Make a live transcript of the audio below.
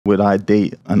would I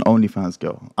date an OnlyFans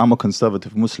girl? I'm a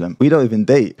conservative Muslim. We don't even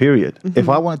date, period. If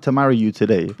I wanted to marry you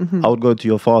today, I would go to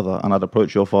your father and I'd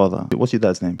approach your father. What's your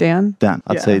dad's name? Dan. Dan.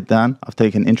 I'd say, Dan, I've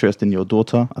taken interest in your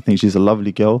daughter. I think she's a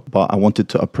lovely girl, but I wanted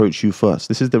to approach you first.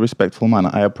 This is the respectful manner.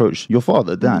 I approached your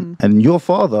father, Dan. And your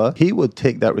father, he would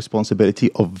take that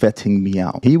responsibility of vetting me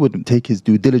out. He would take his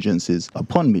due diligences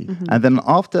upon me. And then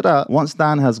after that, once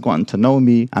Dan has gotten to know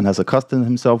me and has accustomed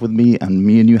himself with me, and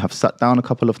me and you have sat down a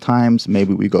couple of times,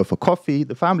 maybe we go for coffee,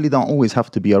 the family don't always have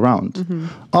to be around.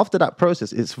 After that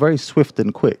process, it's very swift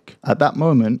and quick. At that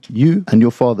moment, you and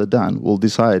your father, Dan, will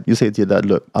decide. You say to your dad,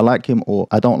 look, I like him or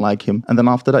I don't like him. And then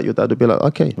after that, your dad will be like,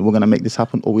 okay, we're going to make this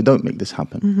happen or we don't make this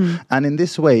happen. And in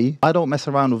this way, I don't mess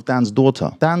around with Dan's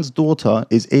daughter. Dan's daughter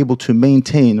is able to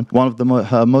maintain one of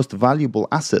her most valuable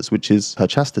assets, which is her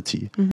chastity.